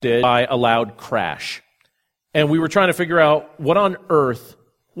by a loud crash. And we were trying to figure out what on earth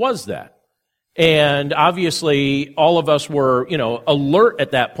was that. And obviously, all of us were, alert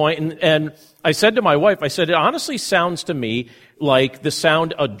at that point. And I said to my wife, it honestly sounds to me like the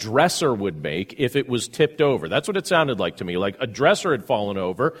sound a dresser would make if it was tipped over. That's what it sounded like to me, like a dresser had fallen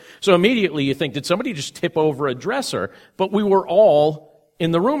over. So immediately you think, did somebody just tip over a dresser? But we were all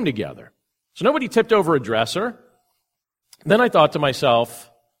in the room together. So nobody tipped over a dresser. Then I thought to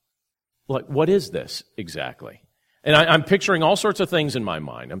myself, what is this exactly? And I'm picturing all sorts of things in my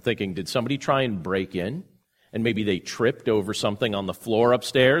mind. I'm thinking, did somebody try and break in? And maybe they tripped over something on the floor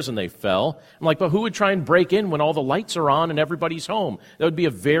upstairs and they fell. I'm like, but who would try and break in when all the lights are on and everybody's home? That would be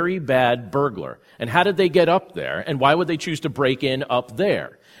a very bad burglar. And how did they get up there? And why would they choose to break in up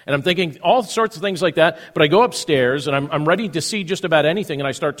there? And I'm thinking all sorts of things like that. But I go upstairs and I'm ready to see just about anything. And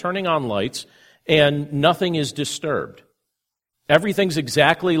I start turning on lights and nothing is disturbed. Everything's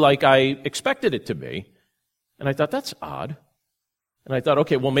exactly like I expected it to be. And I thought, that's odd. And I thought,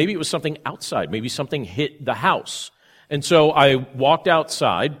 okay, well, maybe it was something outside. Maybe something hit the house. And so I walked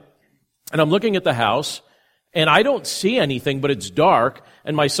outside, and I'm looking at the house, and I don't see anything, but it's dark.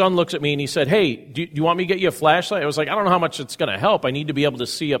 And my son looks at me, and he said, hey, do you want me to get you a flashlight? I was like, I don't know how much it's going to help. I need to be able to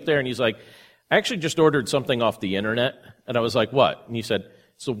see up there. And he's like, I actually just ordered something off the internet. And I was like, what? And he said,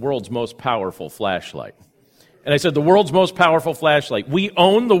 it's the world's most powerful flashlight. And I said, the world's most powerful flashlight. We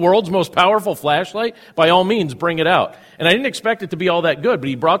own the world's most powerful flashlight? By all means, bring it out. And I didn't expect it to be all that good, but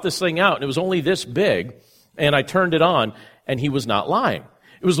he brought this thing out, and it was only this big, and I turned it on, and he was not lying.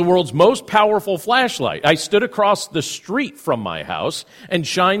 It was the world's most powerful flashlight. I stood across the street from my house and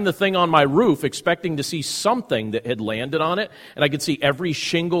shined the thing on my roof, expecting to see something that had landed on it, and I could see every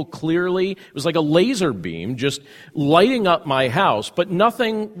shingle clearly. It was like a laser beam just lighting up my house, but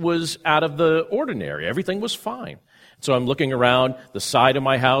nothing was out of the ordinary. Everything was fine. So I'm looking around the side of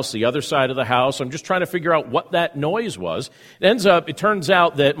my house, the other side of the house. I'm just trying to figure out what that noise was. It turns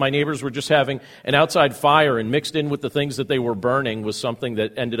out that my neighbors were just having an outside fire, and mixed in with the things that they were burning was something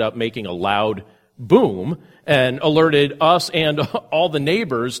that ended up making a loud boom and alerted us and all the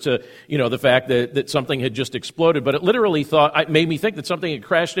neighbors to, the fact that something had just exploded. But it literally made me think that something had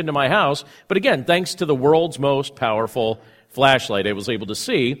crashed into my house. But again, thanks to the world's most powerful flashlight, I was able to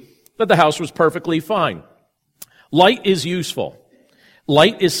see that the house was perfectly fine. Light is useful.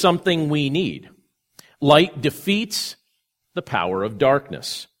 Light is something we need. Light defeats the power of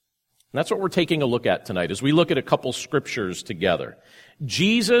darkness. And that's what we're taking a look at tonight as we look at a couple scriptures together.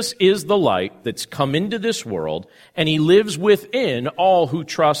 Jesus is the light that's come into this world, and he lives within all who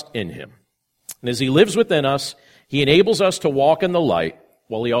trust in him. And as he lives within us, he enables us to walk in the light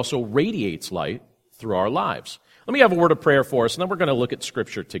while he also radiates light through our lives. Let me have a word of prayer for us, and then we're going to look at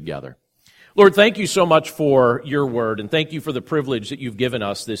scripture together. Lord, thank you so much for your word, and thank you for the privilege that you've given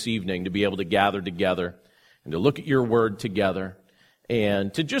us this evening to be able to gather together and to look at your word together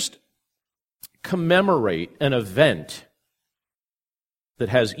and to just commemorate an event that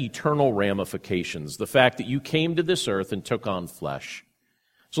has eternal ramifications, the fact that you came to this earth and took on flesh.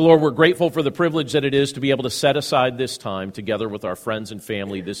 So, Lord, we're grateful for the privilege that it is to be able to set aside this time together with our friends and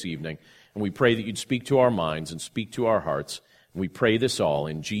family this evening, and we pray that you'd speak to our minds and speak to our hearts, and we pray this all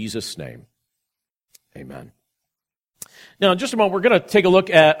in Jesus' name. Amen. Now, in just a moment, we're going to take a look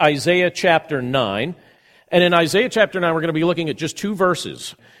at Isaiah chapter 9. And in Isaiah chapter 9, we're going to be looking at just two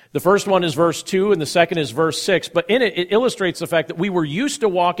verses. The first one is verse 2, and the second is verse 6. But in it, it illustrates the fact that we were used to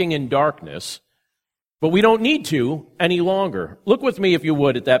walking in darkness, but we don't need to any longer. Look with me, if you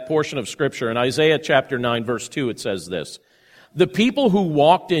would, at that portion of Scripture. In Isaiah chapter 9, verse 2, it says this: "The people who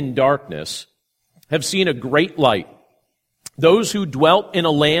walked in darkness have seen a great light. Those who dwelt in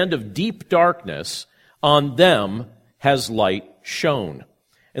a land of deep darkness, on them has light shone."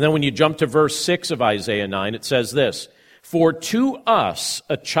 And then when you jump to verse 6 of Isaiah 9, it says this: "For to us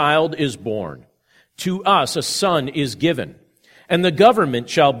a child is born, to us a son is given, and the government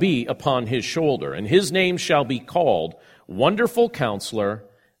shall be upon his shoulder, and his name shall be called Wonderful Counselor,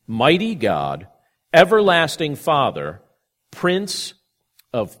 Mighty God, Everlasting Father, Prince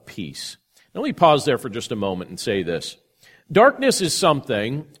of Peace." Now let me pause there for just a moment and say this. Darkness is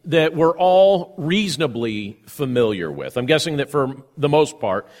something that we're all reasonably familiar with. I'm guessing that for the most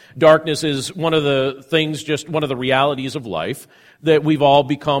part, darkness is one of the things, just one of the realities of life that we've all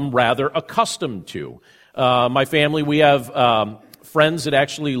become rather accustomed to. My family, we have friends that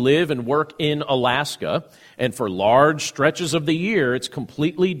actually live and work in Alaska, and for large stretches of the year, it's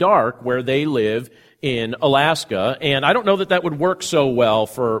completely dark where they live in Alaska. And I don't know that that would work so well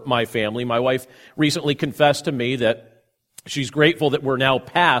for my family. My wife recently confessed to me that She's grateful that we're now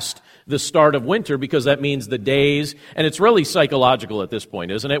past the start of winter because that means the days, and it's really psychological at this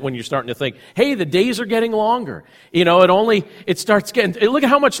point, isn't it? When you're starting to think, hey, the days are getting longer. It starts getting, look at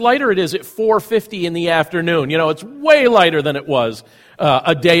how much lighter it is at 4:50 in the afternoon. It's way lighter than it was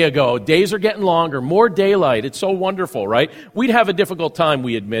a day ago. Days are getting longer, more daylight. It's so wonderful, right? We'd have a difficult time,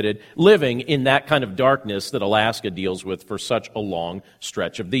 we admitted, living in that kind of darkness that Alaska deals with for such a long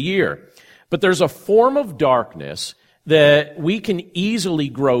stretch of the year. But there's a form of darkness that we can easily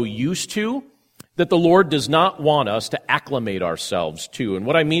grow used to, that the Lord does not want us to acclimate ourselves to. And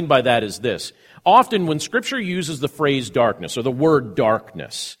what I mean by that is this. Often when Scripture uses the phrase darkness or the word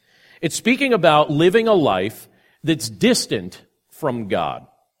darkness, it's speaking about living a life that's distant from God.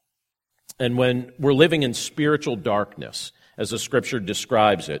 And when we're living in spiritual darkness, as the Scripture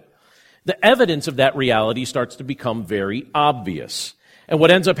describes it, the evidence of that reality starts to become very obvious. And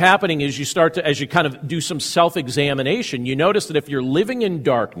what ends up happening is as you kind of do some self-examination, you notice that if you're living in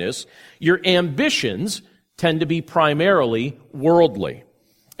darkness, your ambitions tend to be primarily worldly.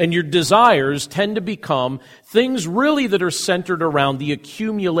 And your desires tend to become things really that are centered around the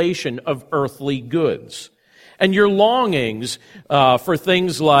accumulation of earthly goods. And your longings for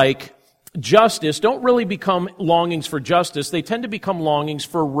things like justice don't really become longings for justice. They tend to become longings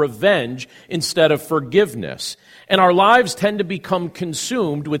for revenge instead of forgiveness. And our lives tend to become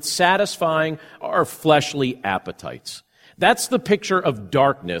consumed with satisfying our fleshly appetites. That's the picture of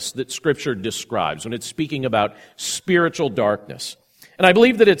darkness that Scripture describes when it's speaking about spiritual darkness. And I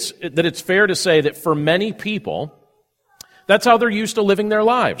believe that it's fair to say that for many people, that's how they're used to living their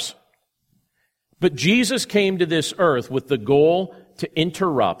lives. But Jesus came to this earth with the goal to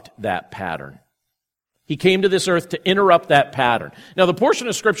interrupt that pattern. He came to this earth to interrupt that pattern. Now, the portion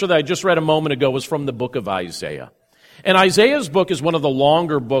of Scripture that I just read a moment ago was from the book of Isaiah. And Isaiah's book is one of the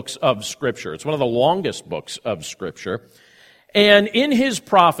longer books of Scripture. It's one of the longest books of Scripture. And in his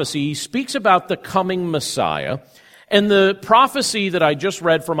prophecy, he speaks about the coming Messiah. And the prophecy that I just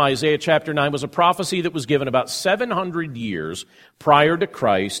read from Isaiah chapter 9 was a prophecy that was given about 700 years prior to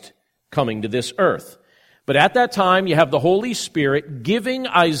Christ coming to this earth. But at that time, you have the Holy Spirit giving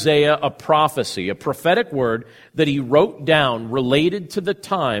Isaiah a prophecy, a prophetic word that he wrote down related to the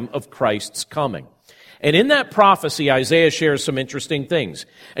time of Christ's coming. And in that prophecy, Isaiah shares some interesting things.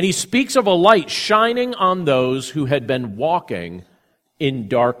 And he speaks of a light shining on those who had been walking in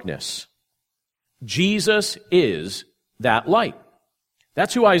darkness. Jesus is that light.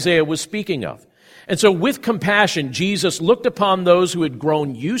 That's who Isaiah was speaking of. And so with compassion, Jesus looked upon those who had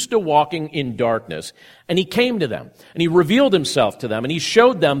grown used to walking in darkness, and he came to them, and he revealed himself to them, and he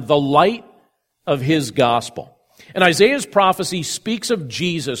showed them the light of his gospel. And Isaiah's prophecy speaks of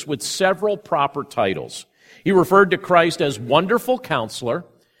Jesus with several proper titles. He referred to Christ as Wonderful Counselor.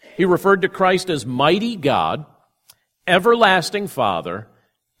 He referred to Christ as Mighty God, Everlasting Father,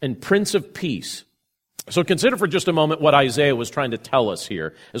 and Prince of Peace. So consider for just a moment what Isaiah was trying to tell us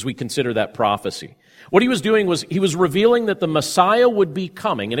here as we consider that prophecy. What he was doing was he was revealing that the Messiah would be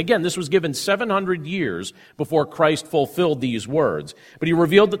coming. And again, this was given 700 years before Christ fulfilled these words. But he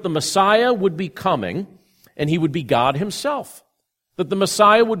revealed that the Messiah would be coming, and he would be God himself. That the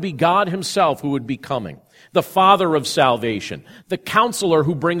Messiah would be God himself who would be coming. The Father of salvation. The Counselor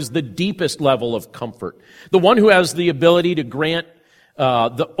who brings the deepest level of comfort. The one who has the ability to grant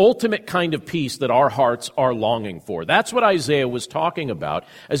the ultimate kind of peace that our hearts are longing for. That's what Isaiah was talking about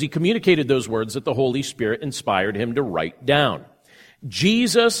as he communicated those words that the Holy Spirit inspired him to write down.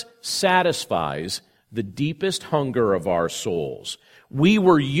 Jesus satisfies the deepest hunger of our souls. We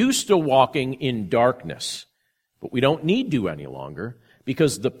were used to walking in darkness, but we don't need to any longer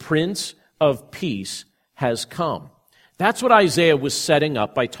because the Prince of Peace has come. That's what Isaiah was setting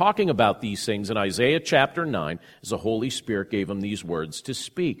up by talking about these things in Isaiah chapter 9 as the Holy Spirit gave him these words to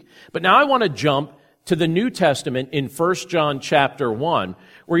speak. But now I want to jump to the New Testament in 1 John chapter 1,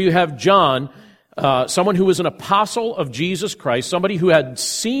 where you have John, someone who was an apostle of Jesus Christ, somebody who had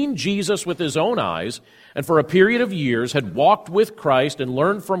seen Jesus with his own eyes, and for a period of years had walked with Christ and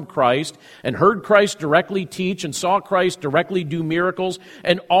learned from Christ and heard Christ directly teach and saw Christ directly do miracles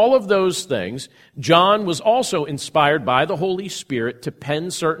and all of those things. John was also inspired by the Holy Spirit to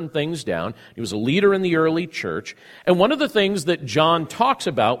pen certain things down. He was a leader in the early church. And one of the things that John talks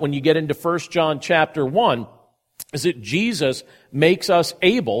about when you get into 1 John chapter 1 is that Jesus makes us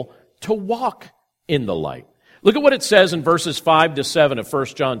able to walk in the light. Look at what it says in verses 5 to 7 of 1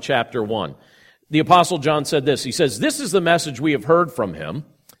 John chapter 1. The Apostle John said this. He says, "This is the message we have heard from him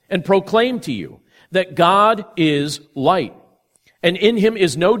and proclaim to you, that God is light, and in him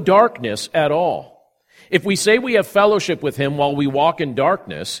is no darkness at all. If we say we have fellowship with him while we walk in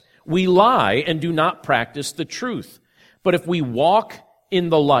darkness, we lie and do not practice the truth. But if we walk in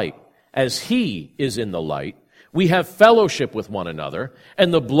the light, as he is in the light, we have fellowship with one another,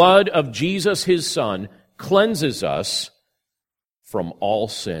 and the blood of Jesus, his Son, cleanses us from all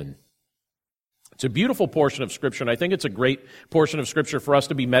sin. It's a beautiful portion of Scripture, and I think it's a great portion of Scripture for us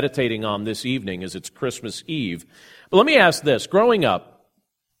to be meditating on this evening as it's Christmas Eve. But let me ask this. Growing up,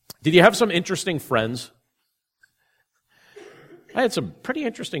 did you have some interesting friends? I had some pretty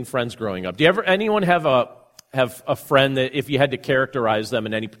interesting friends growing up. Anyone have a friend that if you had to characterize them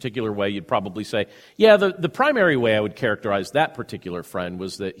in any particular way, you'd probably say, yeah, the primary way I would characterize that particular friend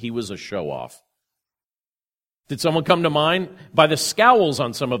was that he was a show-off. Did someone come to mind? By the scowls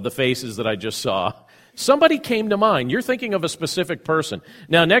on some of the faces that I just saw, somebody came to mind. You're thinking of a specific person.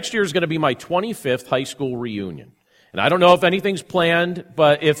 Now, next year is going to be my 25th high school reunion. And I don't know if anything's planned,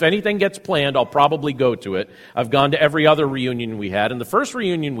 but if anything gets planned, I'll probably go to it. I've gone to every other reunion we had, and the first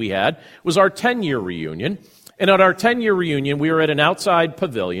reunion we had was our 10-year reunion. And at our 10-year reunion, we were at an outside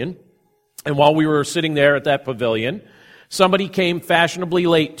pavilion, and while we were sitting there at that pavilion, somebody came fashionably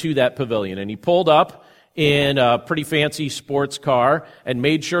late to that pavilion, and he pulled up in a pretty fancy sports car and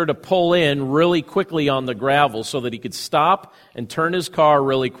made sure to pull in really quickly on the gravel so that he could stop and turn his car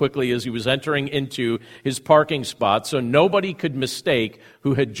really quickly as he was entering into his parking spot so nobody could mistake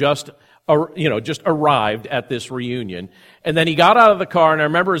who had just arrived at this reunion. And then he got out of the car, and I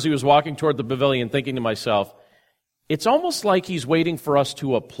remember as he was walking toward the pavilion thinking to myself, it's almost like he's waiting for us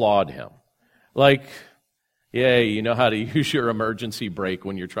to applaud him. Like, yay, you know how to use your emergency brake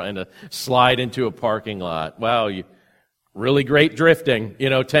when you're trying to slide into a parking lot. Wow, really great drifting.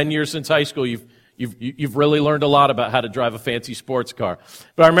 10 years since high school, you've really learned a lot about how to drive a fancy sports car.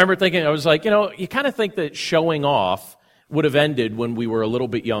 But I remember thinking, I was like, you kind of think that showing off would have ended when we were a little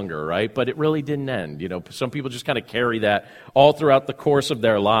bit younger, right? But it really didn't end. Some people just kind of carry that all throughout the course of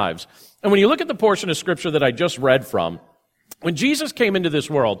their lives. And when you look at the portion of Scripture that I just read from, when Jesus came into this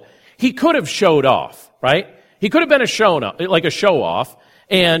world, he could have showed off, right? He could have been a show-off,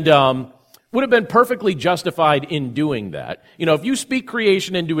 and would have been perfectly justified in doing that. If you speak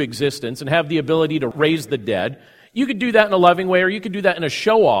creation into existence and have the ability to raise the dead, you could do that in a loving way, or you could do that in a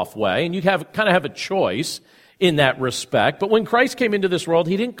show-off way, and you kind of have a choice in that respect. But when Christ came into this world,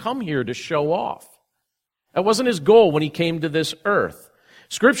 he didn't come here to show off. That wasn't his goal when he came to this earth.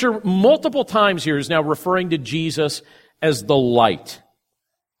 Scripture multiple times here is now referring to Jesus as the light.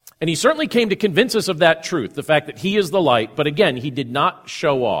 And he certainly came to convince us of that truth, the fact that he is the light, but again, he did not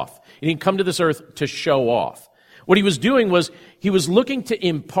show off. He didn't come to this earth to show off. What he was doing was he was looking to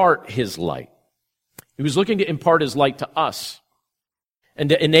impart his light. He was looking to impart his light to us and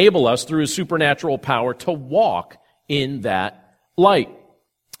to enable us through his supernatural power to walk in that light.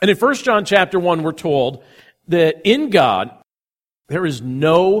 And in 1 John chapter 1, we're told that in God, there is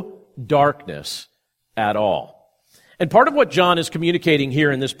no darkness at all. And part of what John is communicating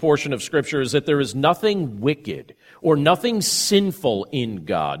here in this portion of Scripture is that there is nothing wicked or nothing sinful in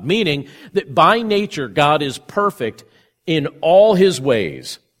God, meaning that by nature, God is perfect in all his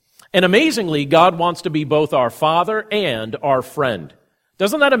ways. And amazingly, God wants to be both our Father and our friend.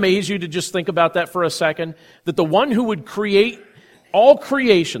 Doesn't that amaze you to just think about that for a second? That the one who would create all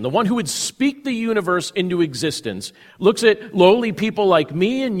creation, the one who would speak the universe into existence, looks at lowly people like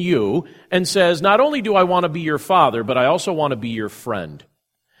me and you and says, not only do I want to be your father, but I also want to be your friend.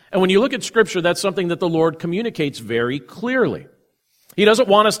 And when you look at Scripture, that's something that the Lord communicates very clearly. He doesn't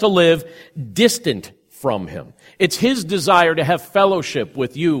want us to live distant from him. It's his desire to have fellowship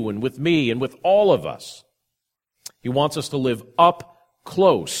with you and with me and with all of us. He wants us to live up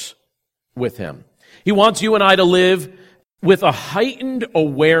close with him. He wants you and I to live with a heightened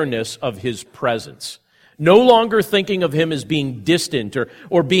awareness of his presence. No longer thinking of him as being distant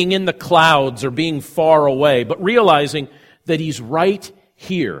or being in the clouds or being far away, but realizing that he's right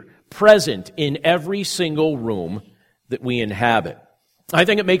here, present in every single room that we inhabit. I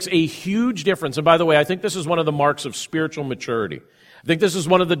think it makes a huge difference. And by the way, I think this is one of the marks of spiritual maturity. I think this is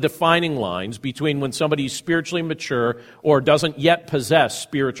one of the defining lines between when somebody's spiritually mature or doesn't yet possess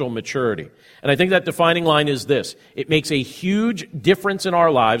spiritual maturity. And I think that defining line is this. It makes a huge difference in our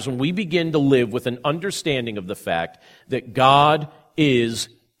lives when we begin to live with an understanding of the fact that God is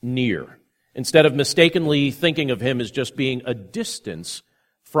near, instead of mistakenly thinking of him as just being a distance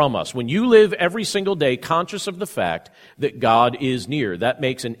from us. When you live every single day conscious of the fact that God is near, that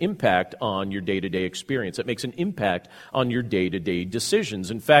makes an impact on your day-to-day experience. It makes an impact on your day-to-day decisions.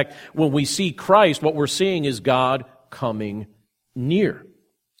 In fact, when we see Christ, what we're seeing is God coming near.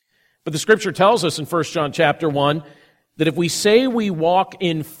 But the Scripture tells us in 1 John chapter 1 that if we say we walk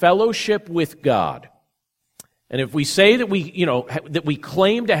in fellowship with God, and if we say that we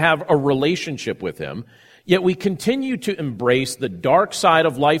claim to have a relationship with him, Yet we continue to embrace the dark side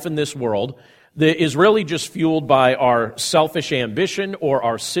of life in this world that is really just fueled by our selfish ambition or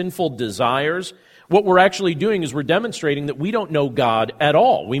our sinful desires. What we're actually doing is we're demonstrating that we don't know God at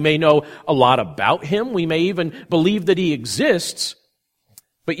all. We may know a lot about Him. We may even believe that He exists,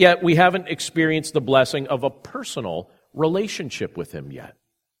 but yet we haven't experienced the blessing of a personal relationship with Him yet.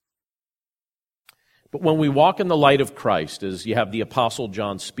 But when we walk in the light of Christ, as you have the Apostle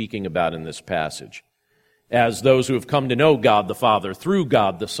John speaking about in this passage, as those who have come to know God the Father through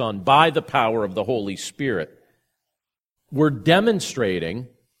God the Son by the power of the Holy Spirit, we're demonstrating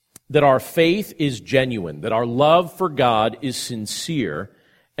that our faith is genuine, that our love for God is sincere,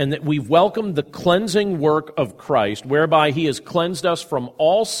 and that we've welcomed the cleansing work of Christ, whereby He has cleansed us from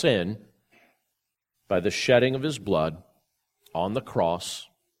all sin by the shedding of His blood on the cross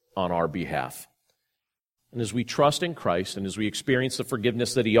on our behalf. And as we trust in Christ and as we experience the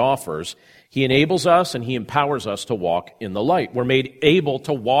forgiveness that He offers, He enables us and He empowers us to walk in the light. We're made able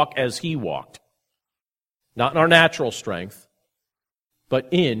to walk as He walked, not in our natural strength, but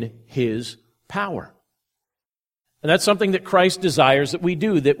in His power. And that's something that Christ desires that we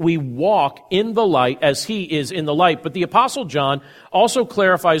do, that we walk in the light as He is in the light. But the Apostle John also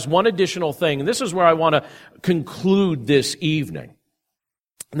clarifies one additional thing, and this is where I want to conclude this evening.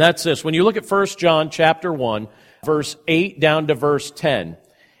 And that's this. When you look at 1 John chapter 1, verse 8 down to verse 10,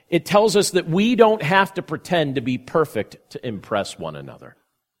 it tells us that we don't have to pretend to be perfect to impress one another.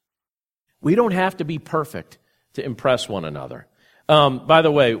 We don't have to be perfect to impress one another. By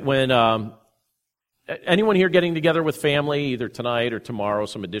the way, when anyone here getting together with family, either tonight or tomorrow,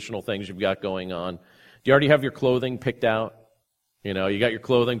 some additional things you've got going on, do you already have your clothing picked out? You got your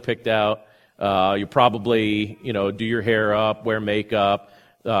clothing picked out. You probably, do your hair up, wear makeup.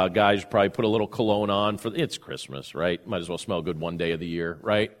 Guys probably put a little cologne on it's Christmas, right? Might as well smell good one day of the year,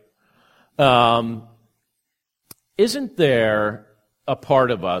 right? Isn't there a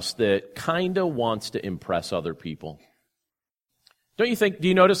part of us that kind of wants to impress other people? Don't you think, do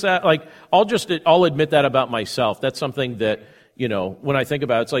you notice that? Like, I'll admit that about myself. That's something that, when I think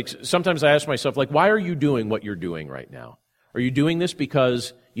about it, it's like, sometimes I ask myself, like, why are you doing what you're doing right now? Are you doing this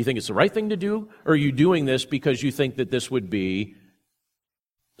because you think it's the right thing to do? Or are you doing this because you think that this would be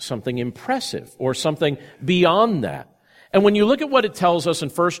something impressive or something beyond that? And when you look at what it tells us in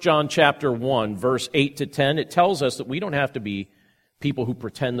 1 John chapter 1, verse 8 to 10, it tells us that we don't have to be people who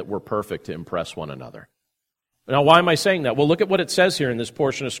pretend that we're perfect to impress one another. Now, why am I saying that? Well, look at what it says here in this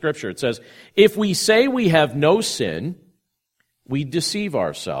portion of Scripture. It says, if we say we have no sin, we deceive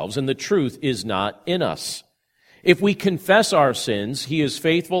ourselves, and the truth is not in us. If we confess our sins, He is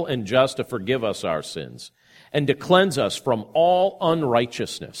faithful and just to forgive us our sins and to cleanse us from all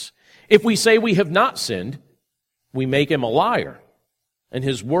unrighteousness. If we say we have not sinned, we make Him a liar, and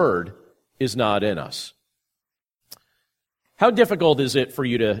His word is not in us. How difficult is it for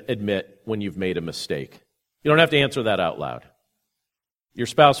you to admit when you've made a mistake? You don't have to answer that out loud. Your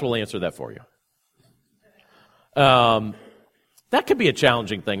spouse will answer that for you. That could be a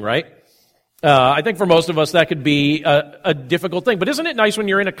challenging thing, right? I think for most of us that could be a difficult thing. But isn't it nice when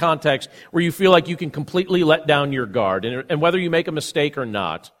you're in a context where you feel like you can completely let down your guard, and whether you make a mistake or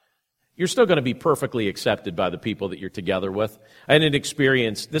not, you're still going to be perfectly accepted by the people that you're together with. I had an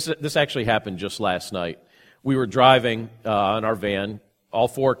experience, this actually happened just last night. We were driving in our van, all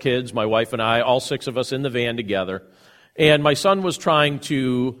 4 kids, my wife and I, all 6 of us in the van together. And my son was trying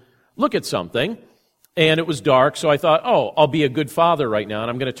to look at something, and it was dark, so I thought, I'll be a good father right now, and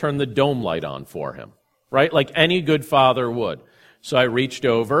I'm going to turn the dome light on for him, right? Like any good father would. So I reached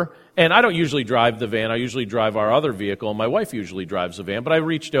over, and I don't usually drive the van. I usually drive our other vehicle, and my wife usually drives the van. But I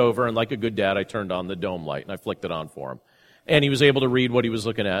reached over, and like a good dad, I turned on the dome light, and I flicked it on for him. And he was able to read what he was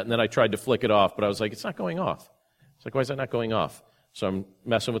looking at, and then I tried to flick it off, but I was like, it's not going off. It's like, why is that not going off? So I'm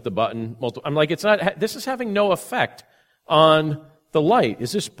messing with the button. I'm like, this is having no effect on the light.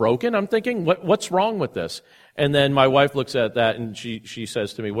 Is this broken? I'm thinking, what's wrong with this? And then my wife looks at that and she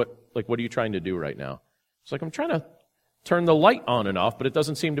says to me, what are you trying to do right now? It's like, I'm trying to turn the light on and off, but it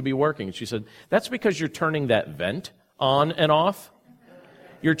doesn't seem to be working. And she said, that's because you're turning that vent on and off.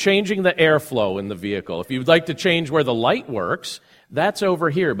 You're changing the airflow in the vehicle. If you'd like to change where the light works, that's over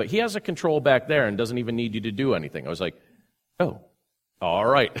here. But he has a control back there and doesn't even need you to do anything. I was like, oh. All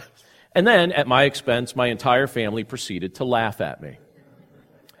right. And then, at my expense, my entire family proceeded to laugh at me.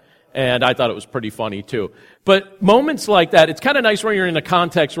 And I thought it was pretty funny, too. But moments like that, it's kind of nice when you're in a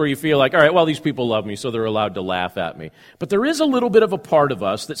context where you feel like, all right, well, these people love me, so they're allowed to laugh at me. But there is a little bit of a part of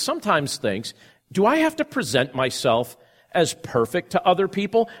us that sometimes thinks, do I have to present myself as perfect to other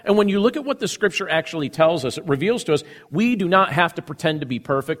people? And when you look at what the Scripture actually tells us, it reveals to us, we do not have to pretend to be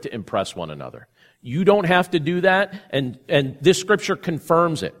perfect to impress one another. You don't have to do that, and this scripture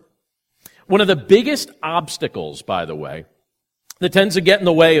confirms it. One of the biggest obstacles, by the way, that tends to get in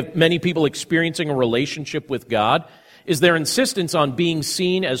the way of many people experiencing a relationship with God is their insistence on being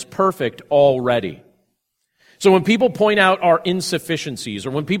seen as perfect already. So when people point out our insufficiencies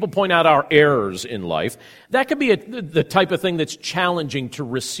or when people point out our errors in life, that could be the type of thing that's challenging to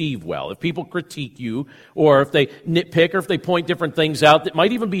receive well. If people critique you or if they nitpick or if they point different things out that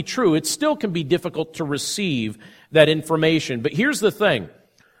might even be true, it still can be difficult to receive that information. But here's the thing.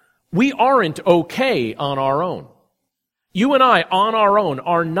 We aren't okay on our own. You and I, on our own,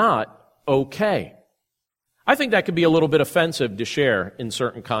 are not okay. I think that could be a little bit offensive to share in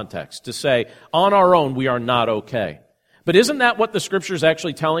certain contexts, to say, on our own, we are not okay. But isn't that what the Scripture is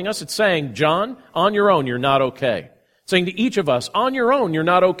actually telling us? It's saying, John, on your own, you're not okay. It's saying to each of us, on your own, you're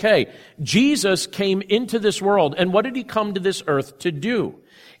not okay. Jesus came into this world, and what did he come to this earth to do?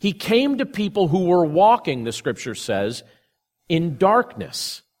 He came to people who were walking, the Scripture says, in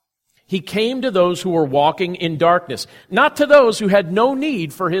darkness. He came to those who were walking in darkness, not to those who had no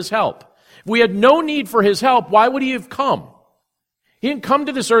need for his help. If we had no need for his help, why would he have come? He didn't come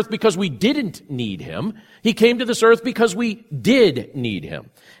to this earth because we didn't need him. He came to this earth because we did need him.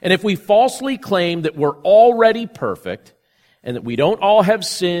 And if we falsely claim that we're already perfect and that we don't all have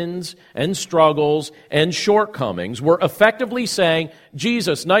sins and struggles and shortcomings, we're effectively saying,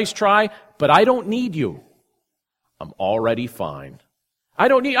 Jesus, nice try, but I don't need you. I'm already fine. I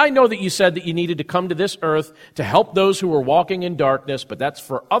know that you said that you needed to come to this earth to help those who were walking in darkness, but that's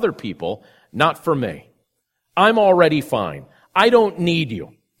for other people, not for me. I'm already fine. I don't need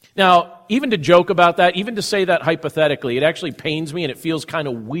you. Now, even to joke about that, even to say that hypothetically, it actually pains me and it feels kind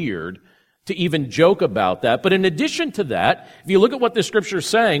of weird to even joke about that. But in addition to that, if you look at what the Scripture is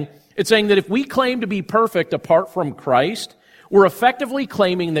saying, it's saying that if we claim to be perfect apart from Christ, we're effectively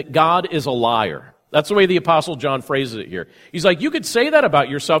claiming that God is a liar. That's the way the Apostle John phrases it here. He's like, you could say that about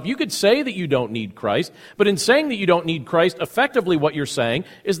yourself. You could say that you don't need Christ. But in saying that you don't need Christ, effectively what you're saying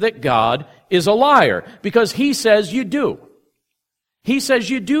is that God is a liar. Because he says you do. He says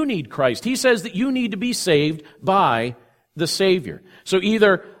you do need Christ. He says that you need to be saved by the Savior. So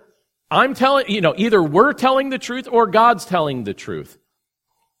either either we're telling the truth or God's telling the truth.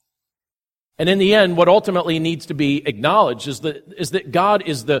 And in the end, what ultimately needs to be acknowledged is that God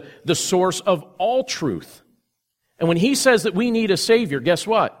is the source of all truth. And when he says that we need a Savior, guess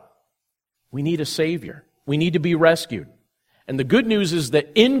what? We need a Savior. We need to be rescued. And the good news is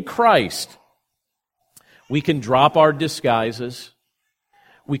that in Christ, we can drop our disguises.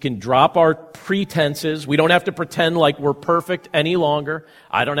 We can drop our pretenses. We don't have to pretend like we're perfect any longer.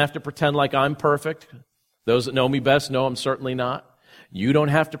 I don't have to pretend like I'm perfect. Those that know me best know I'm certainly not. You don't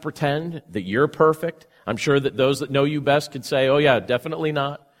have to pretend that you're perfect. I'm sure that those that know you best could say, oh yeah, definitely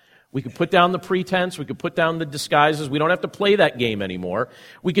not. We could put down the pretense. We could put down the disguises. We don't have to play that game anymore.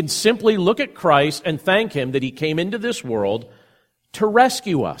 We can simply look at Christ and thank him that he came into this world to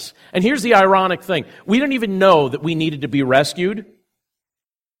rescue us. And here's the ironic thing. We didn't even know that we needed to be rescued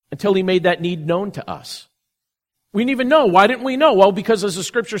until he made that need known to us. We didn't even know. Why didn't we know? Well, because as the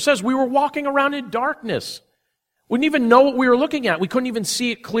Scripture says, we were walking around in darkness. We didn't even know what we were looking at. We couldn't even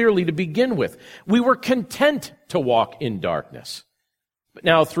see it clearly to begin with. We were content to walk in darkness. But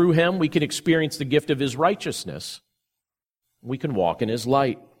now through him, we can experience the gift of his righteousness. We can walk in his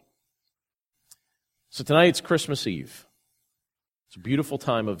light. So tonight it's Christmas Eve. It's a beautiful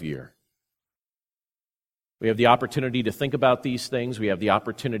time of year. We have the opportunity to think about these things. We have the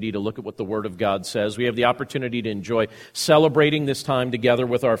opportunity to look at what the Word of God says. We have the opportunity to enjoy celebrating this time together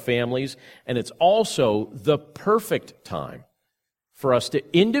with our families. And it's also the perfect time for us to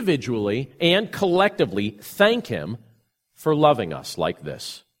individually and collectively thank him for loving us like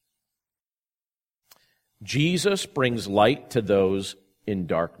this. Jesus brings light to those in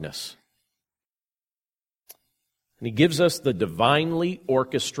darkness. And he gives us the divinely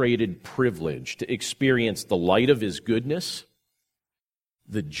orchestrated privilege to experience the light of his goodness,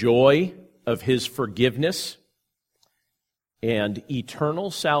 the joy of his forgiveness, and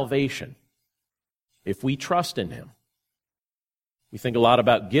eternal salvation if we trust in him. We think a lot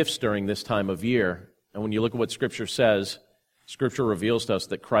about gifts during this time of year, and when you look at what Scripture says, Scripture reveals to us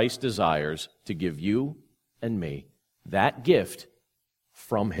that Christ desires to give you and me that gift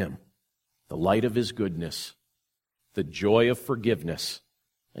from him, the light of his goodness, the joy of forgiveness,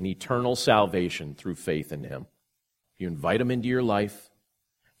 and eternal salvation through faith in him. If you invite him into your life,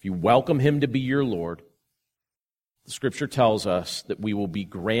 if you welcome him to be your Lord, the Scripture tells us that we will be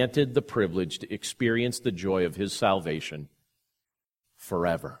granted the privilege to experience the joy of his salvation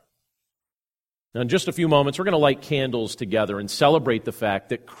forever. Now, in just a few moments, we're going to light candles together and celebrate the fact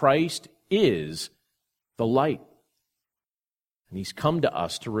that Christ is the light. And He's come to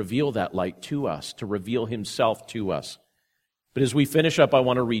us to reveal that light to us, to reveal Himself to us. But as we finish up, I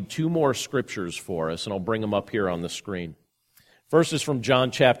want to read two more scriptures for us, and I'll bring them up here on the screen. First is from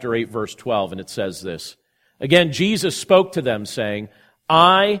John chapter 8, verse 12, and it says this. Again, Jesus spoke to them, saying,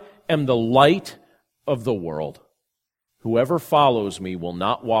 I am the light of the world. Whoever follows me will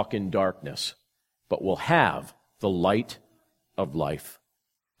not walk in darkness, but will have the light of life.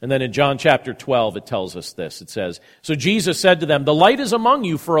 And then in John chapter 12, it tells us this. It says, so Jesus said to them, the light is among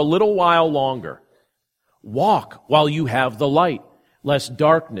you for a little while longer. Walk while you have the light, lest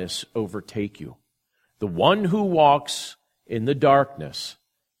darkness overtake you. The one who walks in the darkness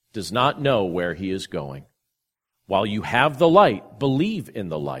does not know where he is going. While you have the light, believe in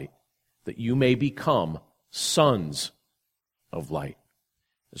the light, that you may become sons of light.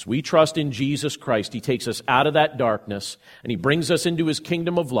 As we trust in Jesus Christ, He takes us out of that darkness, and He brings us into His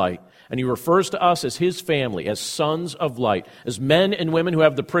kingdom of light, and He refers to us as His family, as sons of light, as men and women who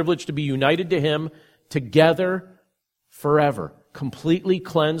have the privilege to be united to Him together forever, completely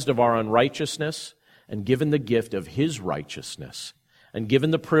cleansed of our unrighteousness and given the gift of His righteousness, and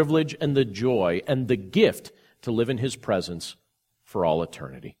given the privilege and the joy and the gift to live in His presence for all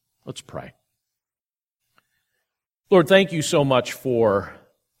eternity. Let's pray. Lord, thank You so much for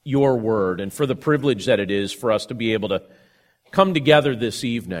Your word and for the privilege that it is for us to be able to come together this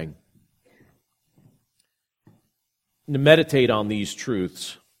evening and to meditate on these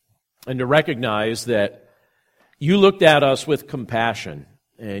truths and to recognize that You looked at us with compassion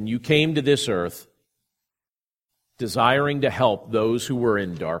and You came to this earth desiring to help those who were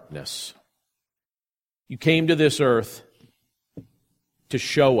in darkness. You came to this earth to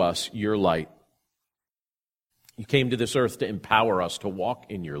show us Your light. You came to this earth to empower us to walk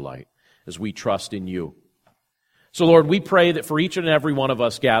in Your light as we trust in You. So, Lord, we pray that for each and every one of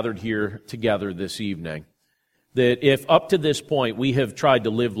us gathered here together this evening, that if up to this point we have tried to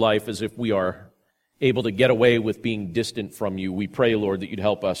live life as if we are able to get away with being distant from You, we pray, Lord, that You'd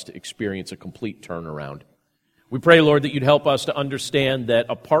help us to experience a complete turnaround. We pray, Lord, that You'd help us to understand that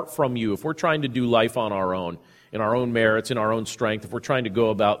apart from You, if we're trying to do life on our own, in our own merits, in our own strength, if we're trying to go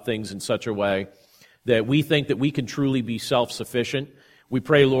about things in such a way that we think that we can truly be self-sufficient, we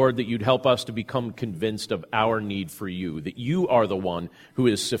pray, Lord, that You'd help us to become convinced of our need for You, that You are the one who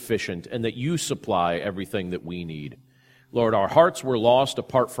is sufficient and that You supply everything that we need. Lord, our hearts were lost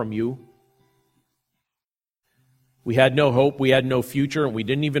apart from You. We had no hope, we had no future, and we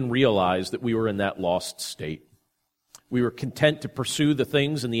didn't even realize that we were in that lost state. We were content to pursue the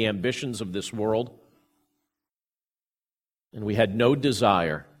things and the ambitions of this world, and we had no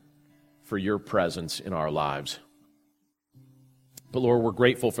desire for Your presence in our lives. But Lord, we're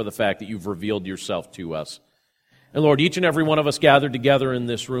grateful for the fact that You've revealed Yourself to us. And Lord, each and every one of us gathered together in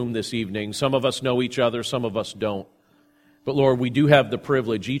this room this evening, some of us know each other, some of us don't. But Lord, we do have the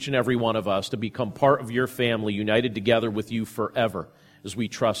privilege, each and every one of us, to become part of Your family, united together with You forever as we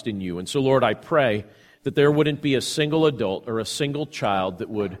trust in You. And so Lord, I pray that there wouldn't be a single adult or a single child that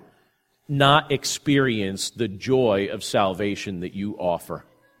would not experience the joy of salvation that You offer.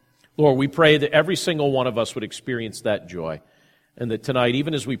 Lord, we pray that every single one of us would experience that joy, and that tonight,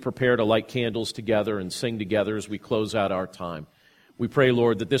 even as we prepare to light candles together and sing together as we close out our time, we pray,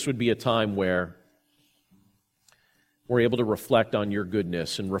 Lord, that this would be a time where we're able to reflect on Your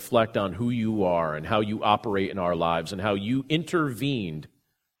goodness and reflect on who You are and how You operate in our lives and how You intervened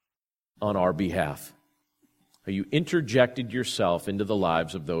on our behalf. How You interjected Yourself into the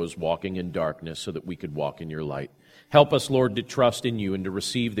lives of those walking in darkness so that we could walk in Your light. Help us, Lord, to trust in You and to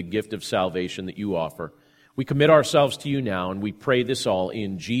receive the gift of salvation that You offer. We commit ourselves to You now, and we pray this all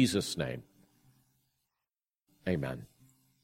in Jesus' name. Amen.